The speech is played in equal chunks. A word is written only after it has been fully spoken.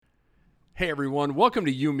Hey everyone, welcome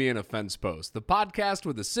to You, Me, and a Fence Post, the podcast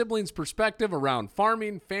with a sibling's perspective around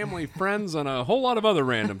farming, family, friends, and a whole lot of other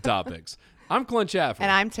random topics. I'm Clint Chaffee.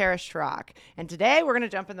 And I'm Tara Schrock. And today we're going to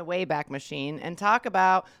jump in the Wayback Machine and talk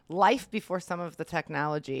about life before some of the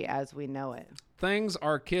technology as we know it. Things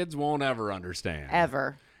our kids won't ever understand.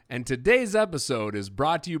 Ever. And today's episode is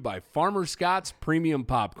brought to you by Farmer Scott's Premium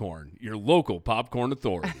Popcorn, your local popcorn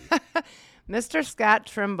authority. Mr. Scott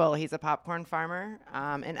Trimble, he's a popcorn farmer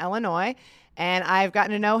in Illinois, and I've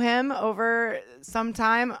gotten to know him over some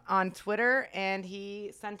time on Twitter, and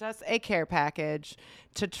he sent us a care package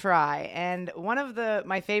to try. And one of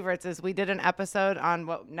my favorites is we did an episode on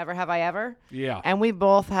Never Have I Ever? Yeah. And we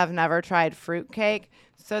both have never tried fruitcake.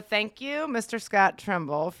 So thank you, Mr. Scott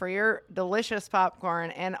Trimble, for your delicious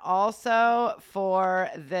popcorn and also for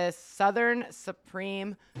this Southern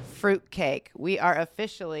Supreme fruitcake. We are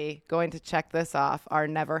officially going to check this off our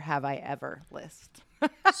Never Have I Ever list.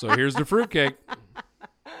 So here's the fruitcake.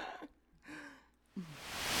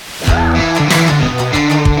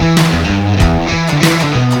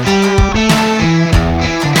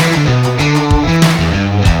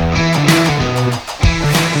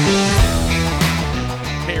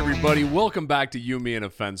 Buddy, welcome back to You, Me, and a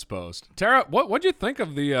Fence Post. Tara, what'd you think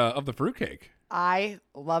of the fruitcake? I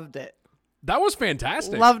loved it. That was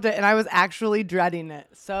fantastic. Loved it, and I was actually dreading it.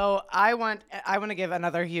 So I want to give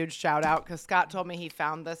another huge shout out because Scott told me he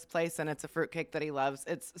found this place and it's a fruitcake that he loves.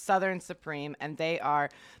 It's Southern Supreme, and they are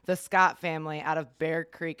the Scott family out of Bear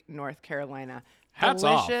Creek, North Carolina. Hats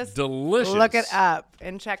Delicious. off. Delicious. Look it up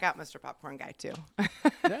and check out Mr. Popcorn Guy too.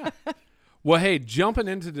 Yeah. Well, hey, jumping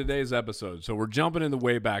into today's episode, so we're jumping in the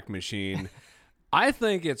Wayback Machine. I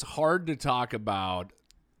think it's hard to talk about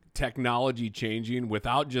technology changing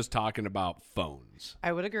without just talking about phones.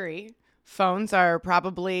 I would agree. Phones are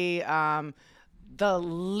probably the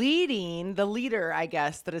leader, I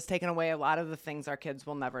guess, that has taken away a lot of the things our kids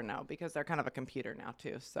will never know because they're kind of a computer now,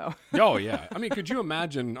 too. So. Oh, yeah. I mean, could you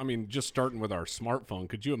imagine, just starting with our smartphone,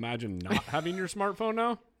 could you imagine not having your smartphone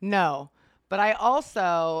now? No. But I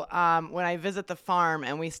also, when I visit the farm,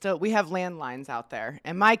 and we have landlines out there,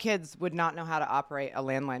 and my kids would not know how to operate a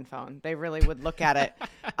landline phone. They really would look at it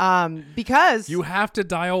because you have to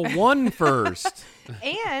dial 1 first.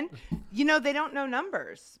 And, they don't know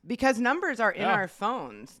numbers because numbers are in our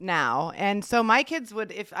phones now. And so my kids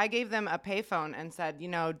would, if I gave them a payphone and said,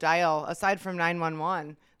 dial, aside from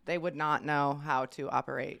 911, they would not know how to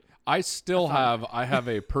operate. I have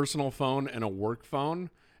a personal phone and a work phone.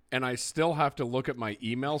 And I still have to look at my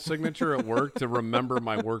email signature at work to remember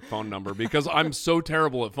my work phone number because I'm so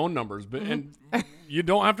terrible at phone numbers. And you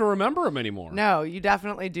don't have to remember them anymore. No, you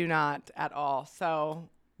definitely do not at all. So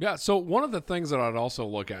yeah. So one of the things that I'd also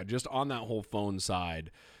look at just on that whole phone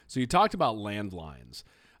side. So you talked about landlines.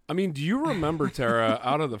 Do you remember, Tara,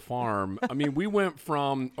 out of the farm? We went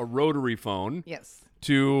from a rotary phone. Yes.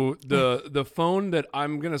 To the phone that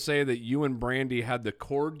I'm going to say that you and Brandy had the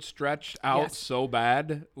cord stretched out so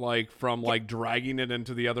bad, from dragging it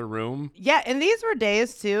into the other room. Yeah, and these were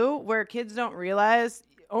days, too, where kids don't realize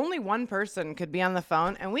only one person could be on the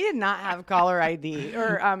phone, and we did not have caller ID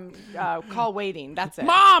or call waiting. That's it.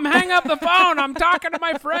 Mom, hang up the phone. I'm talking to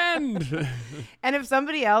my friend. And if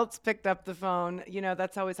somebody else picked up the phone,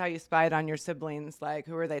 that's always how you spied on your siblings.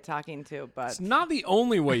 Who are they talking to? But it's not the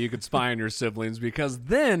only way you could spy on your siblings because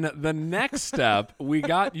then the next step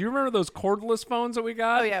you remember those cordless phones that we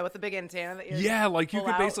got? Oh, yeah, with the big antenna. That you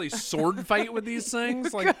could basically sword fight with these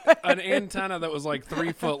things. An antenna that was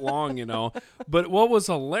 3 foot long, But what was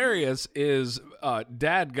hilarious is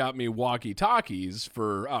Dad got me walkie-talkies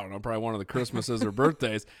for, I don't know, probably one of the Christmases or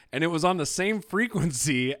birthdays, and it was on the same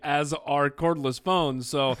frequency as our cordless phones.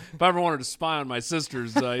 So if I ever wanted to spy on my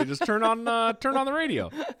sisters, you just turn on the radio.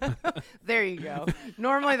 There you go.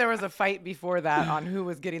 Normally there was a fight before that on who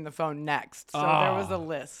was getting the phone next. So there was a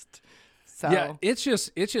list. So. Yeah, it's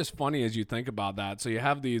just funny as you think about that. So you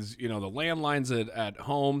have these, the landlines at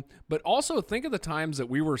home, but also think of the times that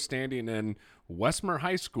we were standing in Westmore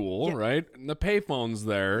High School, right? And the payphone's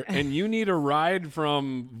there, and you need a ride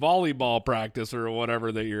from volleyball practice or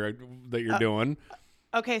whatever that you're doing.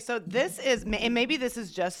 Okay, so this is, and maybe this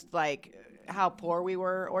is just how poor we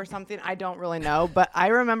were or something. I don't really know, but I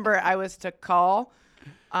remember I was to call,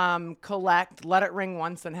 collect, let it ring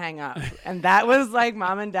once and hang up. And that was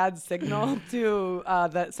mom and dad's signal to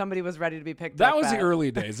that somebody was ready to be picked up. That was the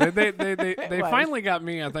early days. They finally got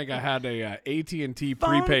me. I think I had a AT&T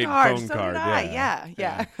prepaid phone card.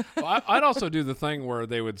 Yeah. Well, I'd also do the thing where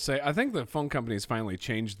they would say, I think the phone companies finally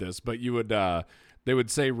changed this, but you would they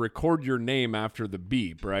would say record your name after the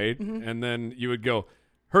beep, right? Mm-hmm. And then you would go,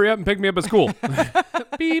 hurry up and pick me up at school.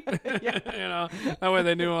 Beep. That way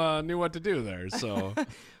they knew what to do there. So,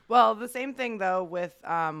 well, the same thing though with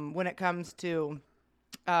when it comes to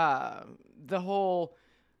the whole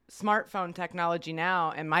smartphone technology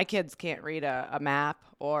now, and my kids can't read a map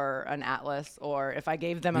or an atlas, or if I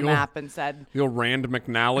gave them a map and said you'll Rand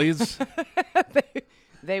McNally's,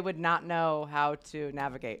 they would not know how to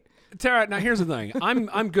navigate. Tara, now here's the thing.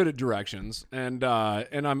 I'm good at directions, and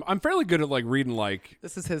I'm fairly good at like reading like.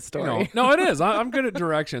 This is his story. No, it is. I'm good at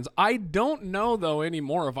directions. I don't know though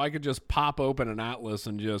anymore if I could just pop open an atlas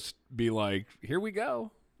and just be like, here we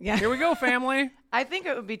go. Yeah. Here we go, family. I think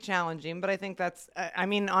it would be challenging, but I think that's. I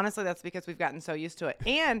mean, honestly, that's because we've gotten so used to it,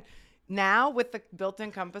 and now with the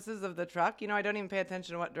built-in compasses of the truck, I don't even pay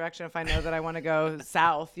attention to what direction. If I know that I want to go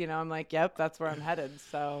south, I'm like, yep, that's where I'm headed.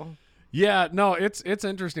 So. Yeah, no, it's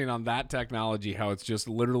interesting on that technology how it's just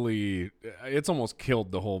literally it's almost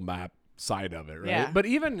killed the whole map side of it, right? Yeah. But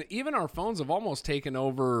even our phones have almost taken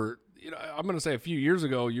over. I'm going to say a few years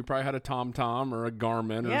ago you probably had a TomTom or a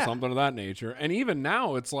Garmin or something of that nature, and even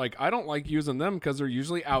now it's like I don't like using them because they're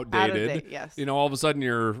usually outdated. Out of date, yes. All of a sudden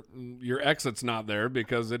your exit's not there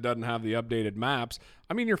because it doesn't have the updated maps.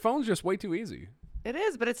 I mean, your phone's just way too easy. It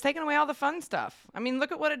is, but it's taken away all the fun stuff. I mean,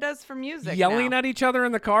 look at what it does for music. Yelling now. at each other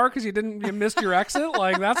in the car because you missed your exit.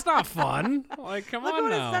 Like that's not fun. Like come look on at what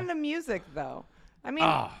now. it's done to music, though. I mean,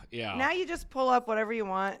 now you just pull up whatever you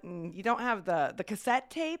want, and you don't have the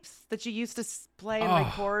cassette tapes that you used to play and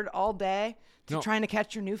record all day trying to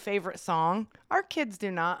catch your new favorite song. Our kids do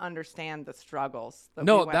not understand the struggles that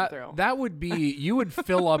we went through. That would be, you would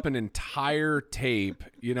fill up an entire tape,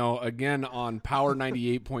 again on Power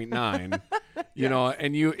 98.9,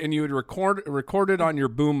 and you would record it on your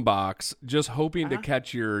boombox, just hoping to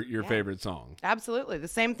catch your favorite song. Absolutely. The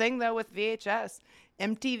same thing though with VHS.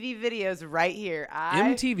 MTV videos right here.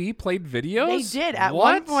 MTV played videos? They did at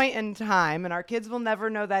one point in time, and our kids will never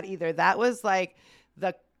know that either. That was like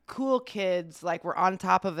the cool kids were on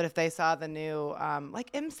top of it if they saw the new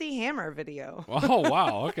MC Hammer video. Oh,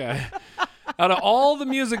 wow. Okay. Out of all the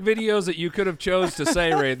music videos that you could have chose to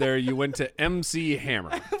say right there, you went to MC Hammer.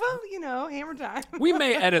 Well, Hammer time. We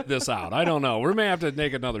may edit this out. I don't know. We may have to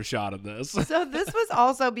take another shot of this. So this was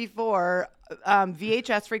also before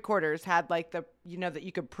VHS recorders had that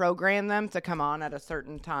you could program them to come on at a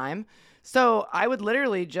certain time. So I would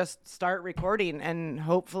literally just start recording and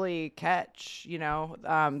hopefully catch, the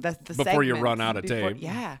before you segments run out of tape.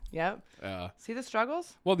 Yeah. Yep. See the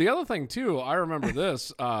struggles? Well, the other thing too, I remember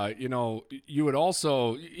this. You would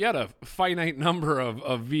also had a finite number of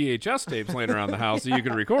VHS tapes laying around the house that you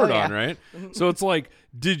could record on, right? So it's like,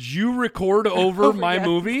 did you record over my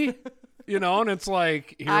movie? And it's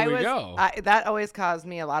like, here we go. That always caused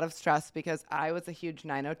me a lot of stress because I was a huge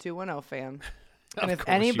 90210 fan. And if course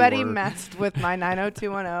anybody messed with my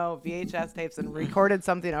 90210 VHS tapes and recorded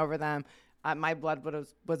something over them, my blood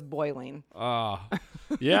was boiling.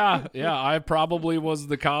 Yeah. I probably was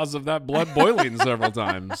the cause of that blood boiling several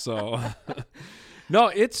times. So, no,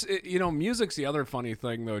 it's music's the other funny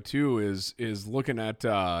thing though too is looking at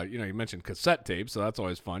you mentioned cassette tapes, so that's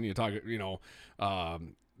always fun. You talk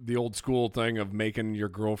the old school thing of making your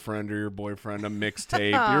girlfriend or your boyfriend a mixtape.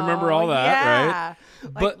 You remember all that,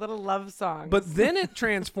 right? Like little love songs. But then it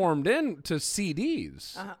transformed into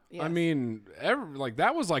CDs. Yes. I mean,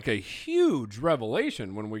 that was like a huge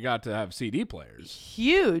revelation when we got to have CD players.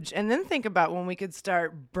 Huge. And then think about when we could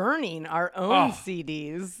start burning our own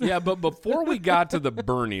CDs. Yeah, but before we got to the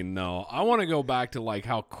burning, though, I want to go back to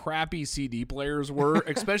how crappy CD players were,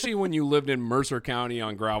 especially when you lived in Mercer County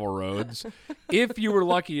on gravel roads. If you were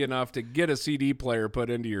lucky enough to get a CD player put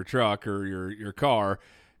into your truck or your car,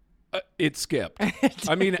 it skipped.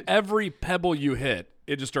 I mean, every pebble you hit,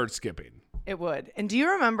 it just started skipping. It would. And do you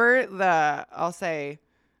remember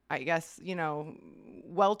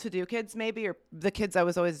well-to-do kids maybe, or the kids I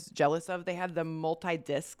was always jealous of? They had the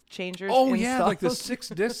multi-disc changers. Oh, yeah, like the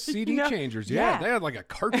 6-disc CD changers. Yeah, they had like a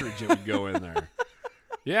cartridge that would go in there.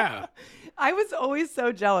 Yeah. I was always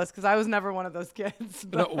so jealous because I was never one of those kids.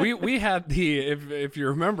 No, we had the if you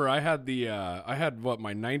remember, I had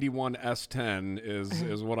my 91 S10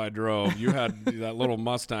 is what I drove. You had that little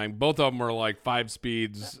Mustang. Both of them were like 5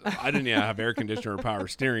 speeds. I didn't even have air conditioner or power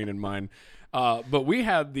steering in mine. But we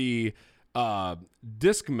had the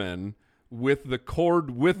Discman with the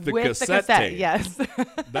cord with the cassette tape. Yes.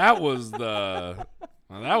 That was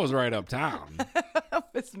right uptown.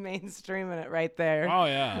 was mainstreaming it right there. Oh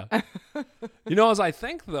yeah. As I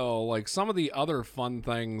think though, like some of the other fun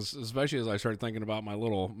things, especially as I started thinking about my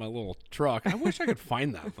little truck. I wish I could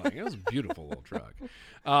find that thing. It was a beautiful little truck.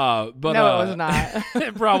 But no, it was not.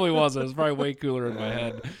 It probably wasn't. It was probably way cooler in my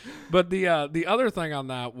head. But the other thing on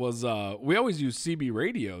that was we always use CB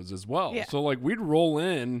radios as well. Yeah. So like we'd roll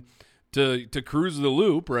in to cruise the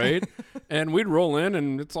loop, right? And we'd roll in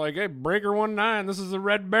and it's like, hey, Breaker 19, this is the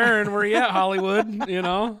Red Baron. Where you at, Hollywood?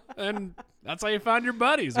 And that's how you find your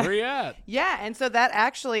buddies. Where you at? Yeah, and so that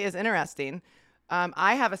actually is interesting.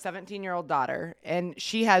 I have a 17-year-old daughter, and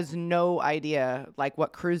she has no idea like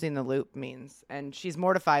what cruising the loop means. And she's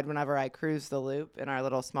mortified whenever I cruise the loop in our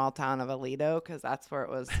little small town of Aledo, because that's where it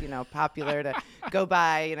was, popular to go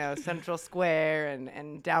by, Central Square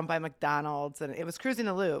and down by McDonald's. And it was cruising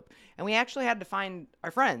the loop. And we actually had to find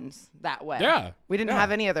our friends that way. Yeah. We didn't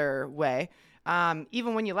have any other way.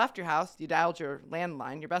 Even when you left your house, you dialed your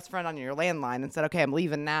landline, your best friend on your landline, and said, okay, I'm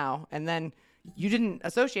leaving now. And then you didn't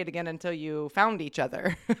associate again until you found each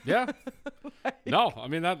other. Yeah. No, I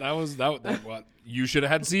mean that was what you should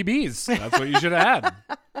have had CBs. That's what you should have had.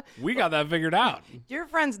 We got that figured out. Your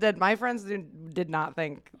friends did. My friends did not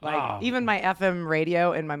think even my FM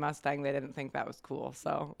radio in my Mustang. They didn't think that was cool.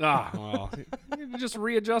 So well, you just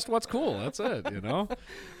readjust what's cool. That's it.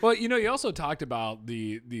 Well, you also talked about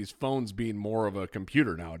these phones being more of a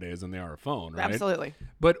computer nowadays than they are a phone, right? Absolutely.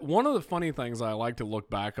 But one of the funny things I like to look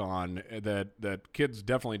back on that kids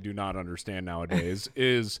definitely do not understand nowadays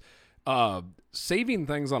is saving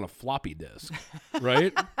things on a floppy disk,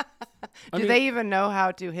 right? Do they even know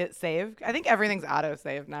how to hit save? I think everything's auto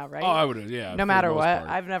save now, right? Oh, I would, yeah. No matter what. Part.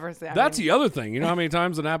 I've never seen. That's the other thing. You know how many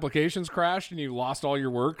times an application's crashed and you lost all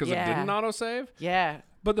your work because it didn't auto save? Yeah.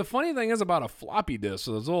 But the funny thing is about a floppy disk,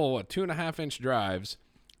 so those little 2.5-inch drives,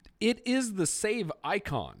 it is the save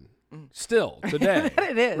icon. Still today.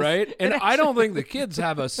 It is. Right? And I don't think the kids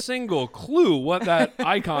have a single clue what that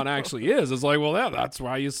icon actually is. It's like, well, yeah, that's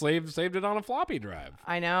why you saved it on a floppy drive.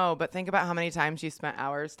 I know, but think about how many times you spent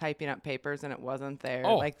hours typing up papers and it wasn't there.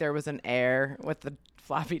 Oh. Like there was an error with the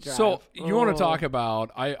floppy drive. So you want to talk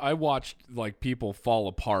about, I watched like people fall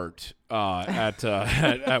apart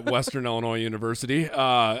at Western Illinois University.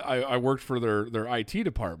 I worked for their IT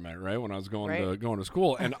department, right, when I was going to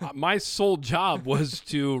school, and my sole job was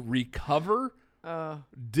to recover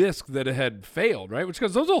disk that had failed, right? Which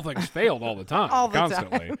because those little things failed all the time,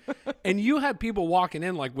 constantly. And you had people walking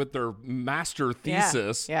in like with their master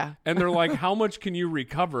thesis, yeah. And they're like, "How much can you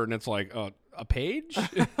recover?" And it's like, a page,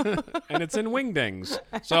 and it's in Wingdings.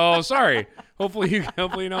 So sorry. Hopefully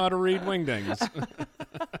you know how to read Wingdings.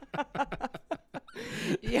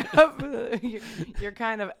 Yep, you're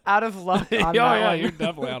kind of out of luck on that one. You're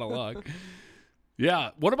definitely out of luck.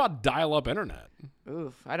 Yeah. What about dial-up internet?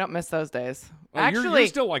 Oof, I don't miss those days. Actually, you're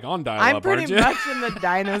still like on dial-up, I'm pretty aren't you? much in the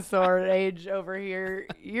dinosaur age over here.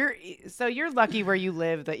 You're lucky where you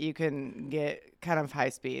live that you can get kind of high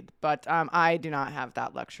speed, but I do not have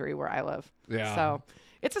that luxury where I live. Yeah. So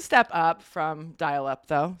it's a step up from dial-up,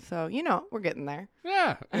 though. So we're getting there.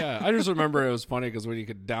 Yeah. I just remember it was funny because when you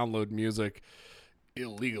could download music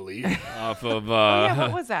illegally off of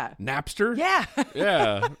what was that? Napster? Yeah.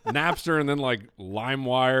 Yeah. Napster and then like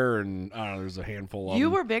LimeWire and I don't know, there's a handful of You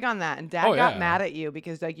them. were big on that, and Dad got mad at you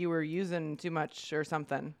because like you were using too much or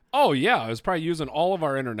something. Oh yeah, I was probably using all of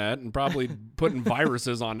our internet and probably putting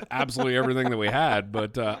viruses on absolutely everything that we had.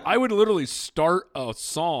 But I would literally start a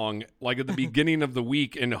song like at the beginning of the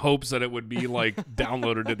week in hopes that it would be like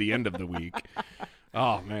downloaded at the end of the week.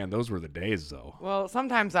 Oh man, those were the days though. Well,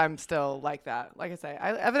 sometimes I'm still like that. Like I say,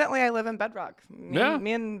 I live in Bedrock.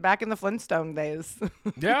 Me and back in the Flintstone days.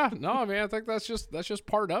 Yeah, no, I mean I think that's just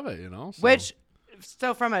part of it,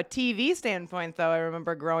 So from a TV standpoint, though, I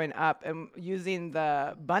remember growing up and using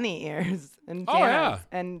the bunny ears and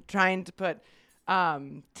and trying to put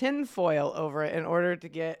tin foil over it in order to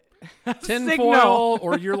get tin signal. Foil,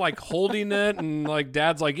 or you're like holding it and like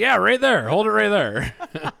Dad's like, yeah, right there, hold it right there.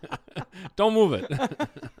 Don't move it.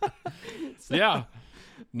 Yeah.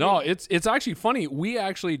 No, it's actually funny. We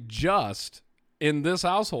actually just in this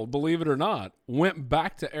household, believe it or not, went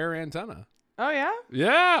back to air antenna. Oh, yeah?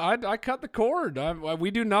 Yeah, I cut the cord.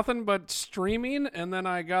 We do nothing but streaming, and then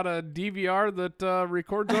I got a DVR that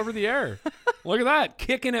records over the air. Look at that,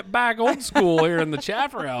 kicking it back old school here in the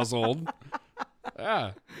Chaffer household.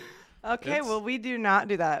 Yeah. Okay, well, we do not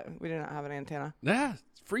do that. We do not have an antenna. Yeah,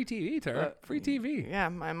 it's free TV, Tara. Free TV. Yeah,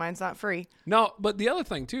 mine's not free. No, but the other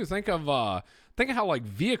thing, too, think of how, like,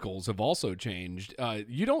 vehicles have also changed.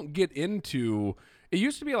 You don't get into... It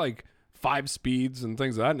used to be, like, 5 speeds and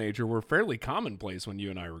things of that nature were fairly commonplace when you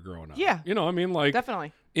and I were growing up. Yeah. You know, I mean, like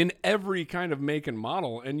Definitely. in every kind of make and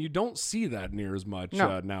model, and you don't see that near as much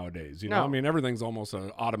nowadays. You know, No. I mean, everything's almost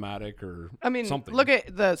automatic or I mean, something. look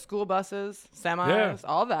at the school buses, semis, Yeah.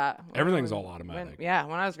 all that. Everything's all automatic. When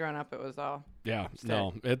I was growing up, it was all. Yeah,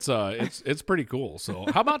 no, it's pretty cool. So,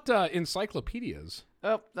 how about encyclopedias?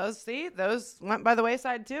 Oh, those went by the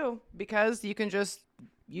wayside too, because you can just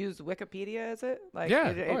use Wikipedia, is it? Like,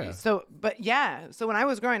 Yeah. Oh, yeah. So when I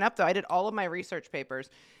was growing up, though, I did all of my research papers.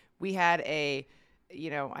 We had I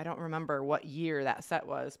don't remember what year that set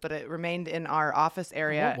was, but it remained in our office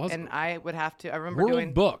area, What was and it? I would have to. I remember World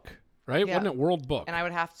doing. Book, right? Yeah. Wasn't it World Book? And I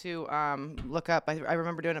would have to look up. I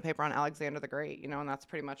remember doing a paper on Alexander the Great, and that's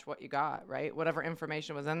pretty much what you got, right? Whatever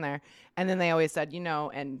information was in there. And then they always said,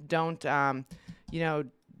 and don't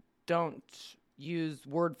use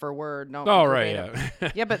word for word. No. Oh, right, verbatim.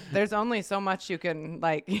 yeah. Yeah, but there's only so much you can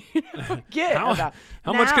get about.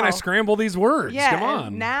 How much can I Now- scramble these words? Yeah, Come on.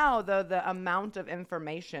 and now the amount of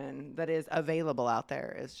information that is available out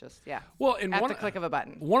there is just well, and at the click of a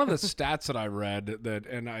button. One of the stats that I read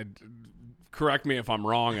correct me if I'm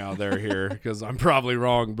wrong out there here because I'm probably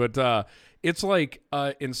wrong, but it's like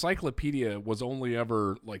encyclopedia was only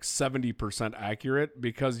ever like 70% accurate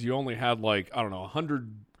because you only had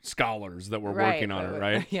 100 scholars that were working on it,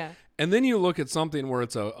 right? Yeah. And then you look at something where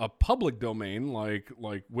it's a public domain like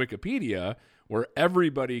Wikipedia where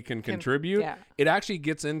everybody can contribute. yeah. It actually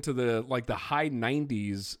gets into the high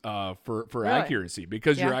 90s for Really? accuracy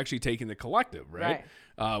because you're Yeah. actually taking the collective, right?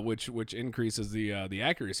 Which increases the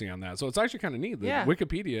accuracy on that. So it's actually kind of neat that Yeah.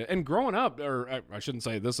 Wikipedia, and growing up, or I shouldn't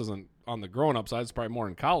say this isn't on the growing up side, it's probably more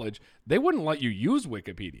in college, they wouldn't let you use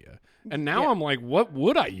Wikipedia. And now Yeah. I'm like, what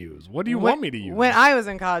would I use? What do you want me to use? When I was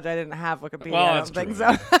in college, I didn't have Wikipedia. Well, I that's don't think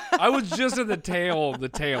true. so. I was just at the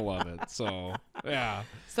tail of it. So, yeah.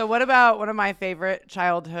 So what about one of my favorite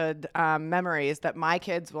childhood memories that my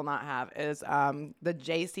kids will not have is the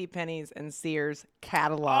J.C. Penney's and Sears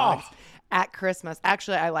catalogs at Christmas.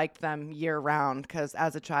 Actually, I liked them year round because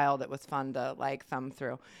as a child, it was fun to thumb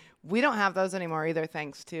through. We don't have those anymore either,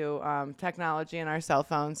 thanks to technology and our cell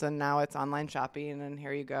phones, and now it's online shopping, and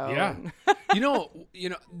here you go. Yeah. And- you know,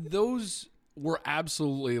 those were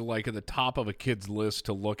absolutely at the top of a kid's list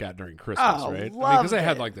to look at during Christmas, Oh, right? Because loved they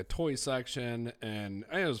had it. the toy section, and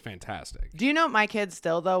it was fantastic. Do you know my kids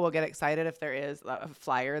still though will get excited if there is a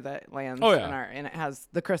flyer that lands Oh, yeah. and it has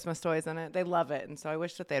the Christmas toys in it? They love it, and so I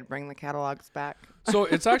wish that they'd bring the catalogs back. So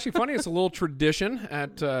it's actually funny. It's a little tradition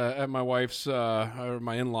at my wife's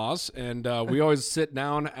my in-laws, and we always sit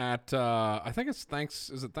down at I think it's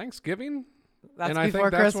Thanksgiving. That's and I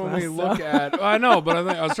before think that's Christmas. when we look at. I know, but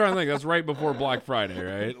I was trying to think. That's right before Black Friday,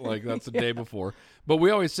 right? That's the day before. But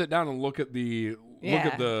we always sit down and look at the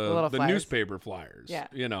Yeah, the little the flyers. newspaper flyers. Yeah.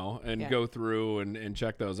 And Yeah. go through and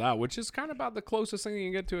check those out, which is kind of about the closest thing you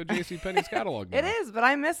can get to a JCPenney's catalog. It now. is, but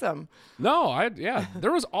I miss them. No,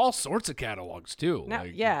 there was all sorts of catalogs too. No,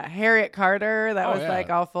 Harriet Carter, that Oh, was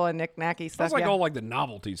yeah. all full of knick-knacky That stuff. was yeah. all the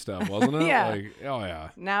novelty stuff, wasn't it? Yeah. Oh yeah.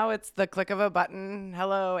 Now it's the click of a button.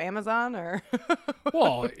 Hello, Amazon, or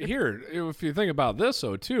Well, here, if you think about this,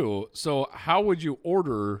 too. So, how would you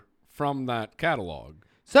order from that catalog?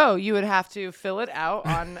 so you would have to fill it out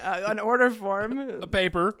on an order form. A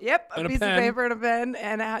paper. Yep, a and piece pen. of paper and a pen,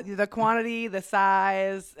 and the quantity, the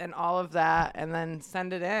size, and all of that, and then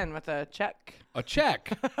send it in with a check. A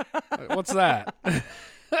check. What's that?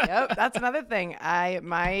 Yep, that's another thing.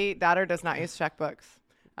 My daughter does not use checkbooks.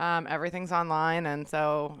 Everything's online, and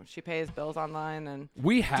so she pays bills online. And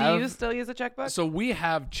We have. do you still use a checkbook? So we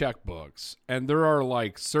have checkbooks, and there are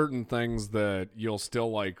certain things that you'll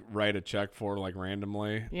still write a check for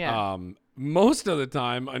randomly. Yeah. Most of the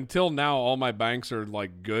time, until now, all my banks are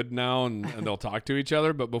good now, and they'll talk to each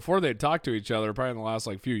other. But before they'd talk to each other, probably in the last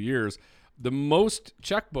few years, the most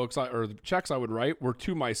checkbooks or the checks I would write were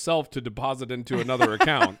to myself to deposit into another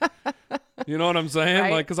account. You know what I'm saying?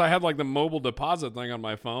 Right. Because I had the mobile deposit thing on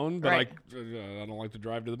my phone, but Right. I don't like to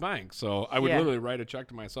drive to the bank, so I would Yeah. literally write a check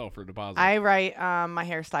to myself for a deposit. I write my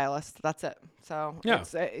hairstylist. That's it. So Yeah.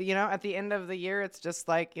 it's at the end of the year, it's just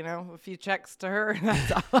a few checks to her.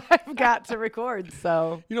 That's all I've got to record.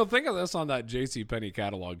 So Think of this on that JCPenney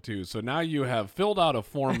catalog too. So now you have filled out a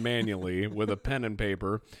form manually with a pen and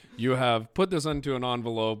paper. You have put this into an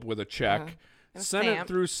envelope with a check. And a Sent it stamp.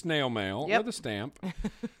 through snail mail Yep. with a stamp.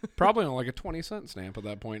 Probably on a 20-cent stamp at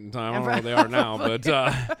that point in time. I don't know what they are now,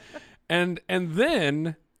 but and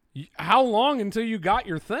then how long until you got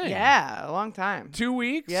your thing? yeah, a long time. 2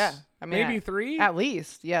 weeks? Yeah, maybe 3? At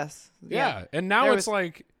least, yes. Yeah. And now There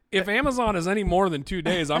it's if Amazon is any more than 2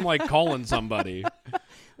 days, I'm calling somebody.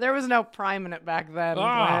 There was no Prime in it back then,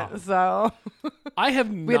 Ah. Clint, so I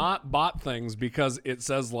have not bought things because it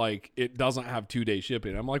says like it doesn't have 2-day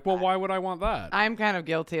shipping. I'm like, well, why would I want that? I'm kind of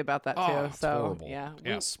guilty about that too. Oh, it's so horrible. yeah,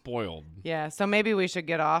 Yeah, spoiled. yeah. So maybe we should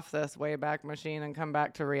get off this Wayback Machine and come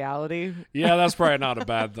back to reality. Yeah, that's probably not a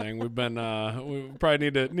bad thing. We've been we probably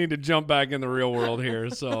need to jump back in the real world here.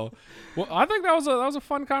 So, well, I think that was a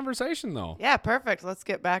fun conversation though. Yeah, perfect. Let's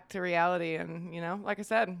get back to reality, and like I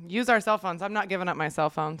said, use our cell phones. I'm not giving up my cell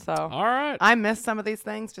phone, so All right. I miss some of these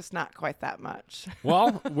things, just not quite that much.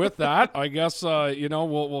 Well, with that, I guess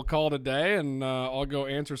we'll call it a day, and I'll go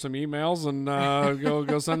answer some emails and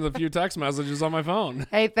go send a few text messages on my phone.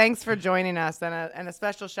 Hey, thanks for joining us, and a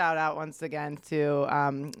special shout out once again to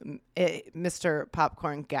Mr.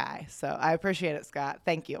 Popcorn Guy. So I appreciate it, Scott.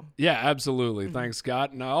 Thank you. Yeah, absolutely. Thanks,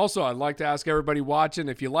 Scott. And also, I'd like to ask everybody watching,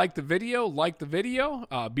 if you like the video,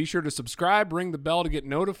 be sure to subscribe, ring the bell to get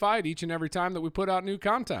notified each and every time that we put out new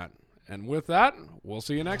content. And with that, we'll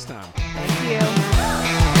see you next time. Thank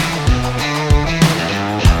you.